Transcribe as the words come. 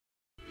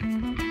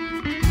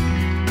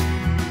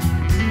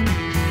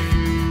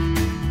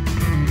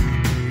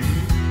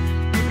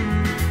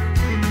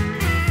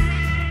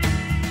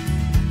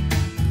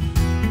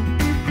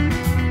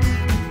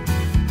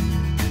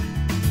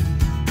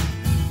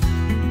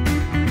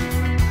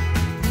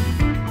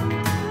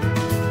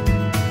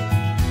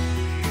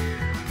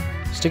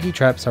Sticky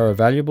traps are a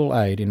valuable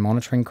aid in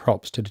monitoring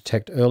crops to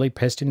detect early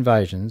pest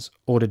invasions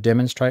or to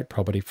demonstrate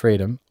property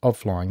freedom of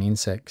flying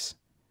insects.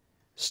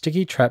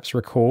 Sticky traps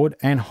record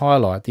and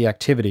highlight the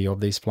activity of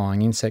these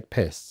flying insect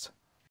pests.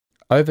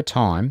 Over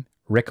time,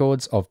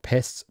 records of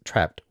pests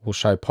trapped will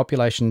show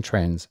population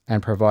trends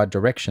and provide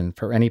direction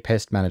for any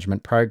pest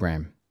management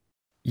program.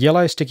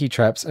 Yellow sticky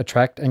traps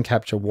attract and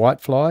capture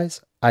whiteflies,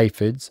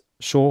 aphids,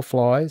 shore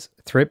flies,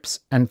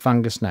 thrips and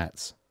fungus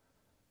gnats,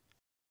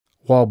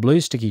 while blue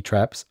sticky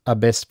traps are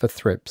best for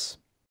thrips.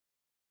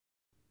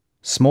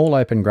 Small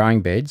open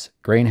growing beds,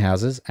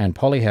 greenhouses and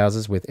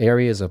polyhouses with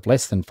areas of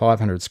less than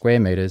 500 square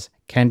metres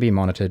can be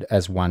monitored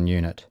as one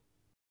unit.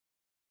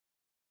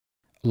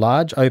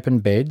 Large open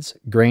beds,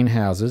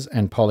 greenhouses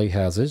and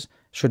polyhouses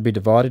should be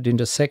divided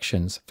into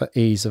sections for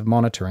ease of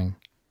monitoring.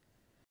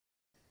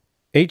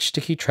 Each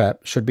sticky trap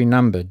should be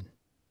numbered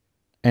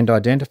and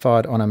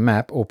identified on a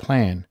map or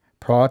plan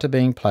prior to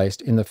being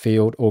placed in the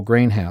field or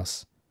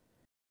greenhouse.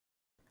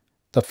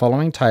 The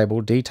following table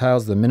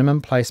details the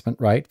minimum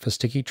placement rate for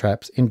sticky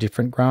traps in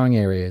different growing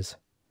areas.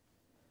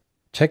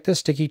 Check the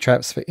sticky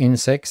traps for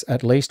insects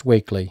at least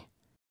weekly.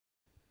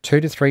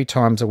 2 to 3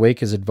 times a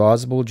week is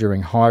advisable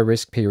during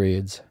high-risk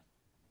periods.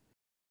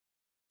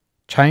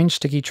 Change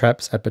sticky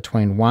traps at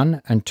between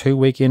 1 and 2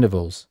 week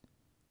intervals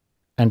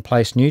and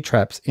place new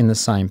traps in the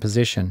same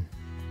position.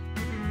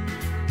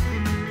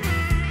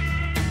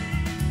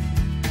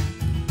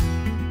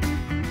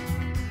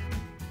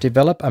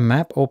 Develop a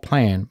map or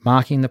plan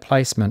marking the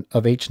placement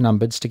of each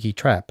numbered sticky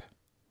trap.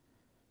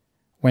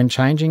 When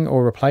changing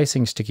or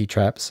replacing sticky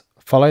traps,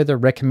 follow the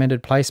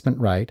recommended placement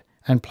rate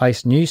and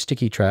place new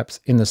sticky traps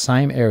in the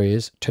same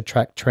areas to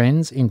track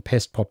trends in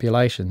pest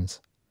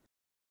populations.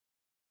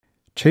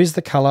 Choose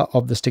the colour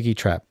of the sticky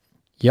trap,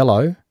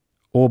 yellow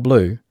or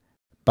blue,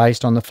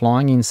 based on the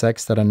flying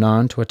insects that are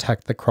known to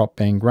attack the crop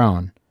being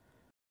grown,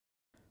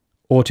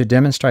 or to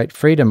demonstrate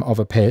freedom of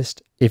a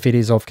pest if it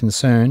is of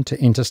concern to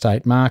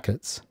interstate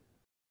markets.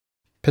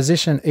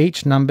 Position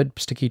each numbered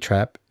sticky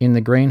trap in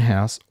the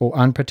greenhouse or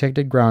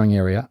unprotected growing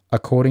area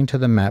according to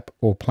the map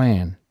or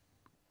plan.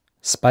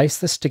 Space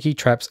the sticky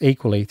traps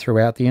equally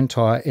throughout the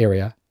entire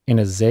area in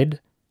a Z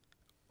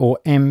or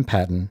M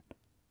pattern,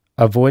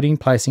 avoiding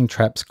placing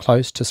traps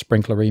close to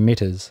sprinkler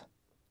emitters.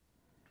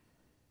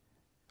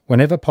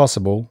 Whenever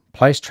possible,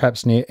 place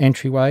traps near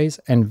entryways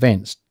and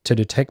vents to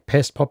detect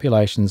pest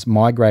populations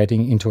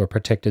migrating into a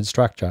protected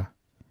structure.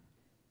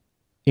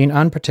 In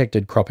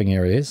unprotected cropping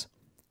areas,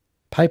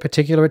 pay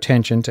particular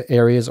attention to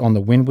areas on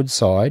the windward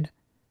side,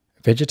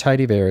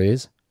 vegetative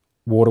areas,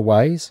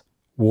 waterways,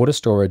 water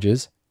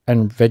storages,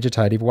 and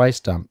vegetative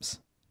waste dumps.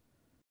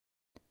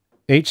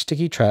 Each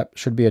sticky trap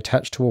should be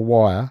attached to a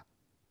wire,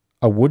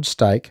 a wood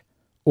stake,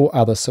 or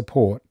other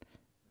support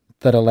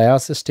that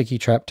allows the sticky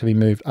trap to be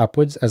moved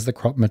upwards as the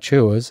crop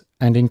matures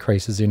and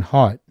increases in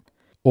height,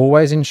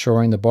 always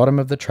ensuring the bottom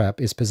of the trap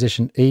is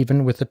positioned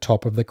even with the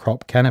top of the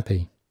crop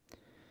canopy.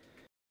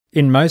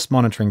 In most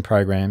monitoring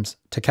programs,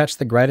 to catch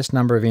the greatest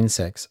number of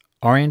insects,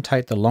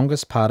 orientate the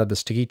longest part of the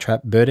sticky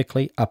trap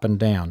vertically up and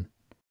down.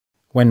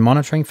 When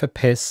monitoring for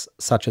pests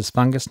such as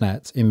fungus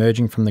gnats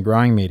emerging from the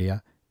growing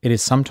media, it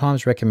is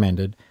sometimes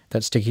recommended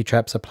that sticky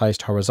traps are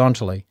placed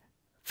horizontally,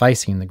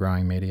 facing the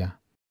growing media.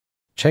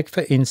 Check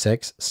for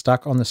insects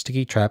stuck on the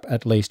sticky trap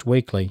at least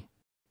weekly.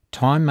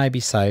 Time may be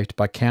saved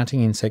by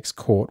counting insects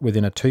caught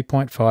within a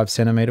 2.5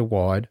 cm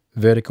wide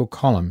vertical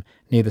column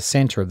near the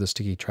centre of the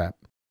sticky trap,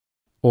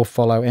 or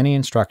follow any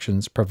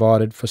instructions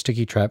provided for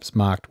sticky traps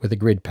marked with a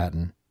grid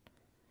pattern.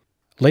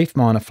 Leaf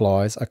miner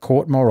flies are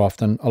caught more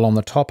often along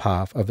the top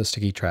half of the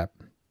sticky trap.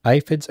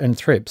 Aphids and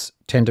thrips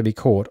tend to be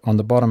caught on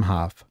the bottom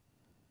half,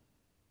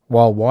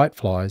 while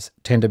whiteflies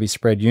tend to be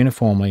spread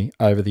uniformly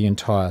over the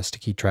entire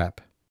sticky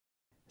trap.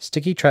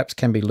 Sticky traps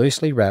can be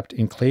loosely wrapped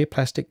in clear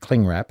plastic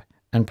cling wrap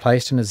and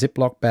placed in a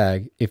Ziploc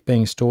bag if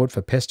being stored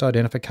for pest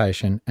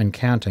identification and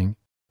counting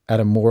at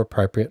a more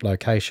appropriate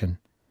location.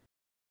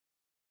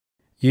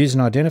 Use an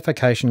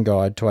identification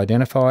guide to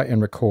identify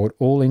and record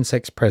all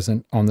insects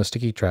present on the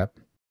sticky trap.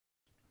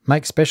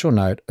 Make special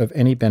note of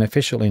any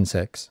beneficial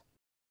insects.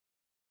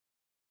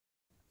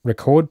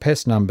 Record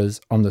pest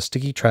numbers on the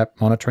sticky trap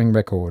monitoring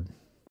record.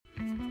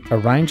 A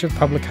range of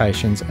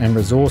publications and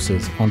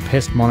resources on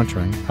pest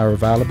monitoring are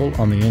available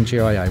on the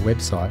NGIA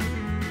website.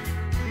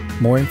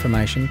 More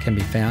information can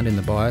be found in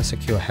the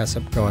BioSecure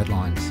HACCP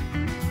guidelines.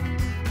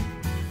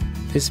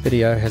 This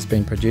video has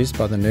been produced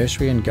by the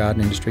Nursery and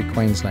Garden Industry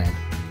Queensland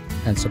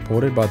and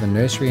supported by the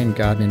Nursery and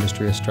Garden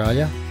Industry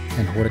Australia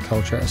and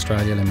Horticulture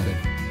Australia Limited.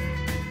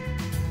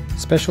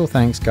 Special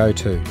thanks go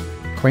to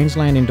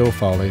Queensland Indoor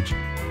Foliage,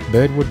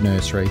 Birdwood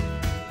Nursery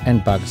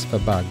and Bugs for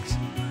Bugs.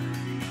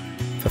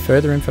 For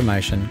further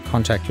information,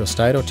 contact your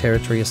state or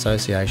territory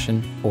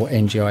association or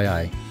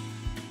NGIA.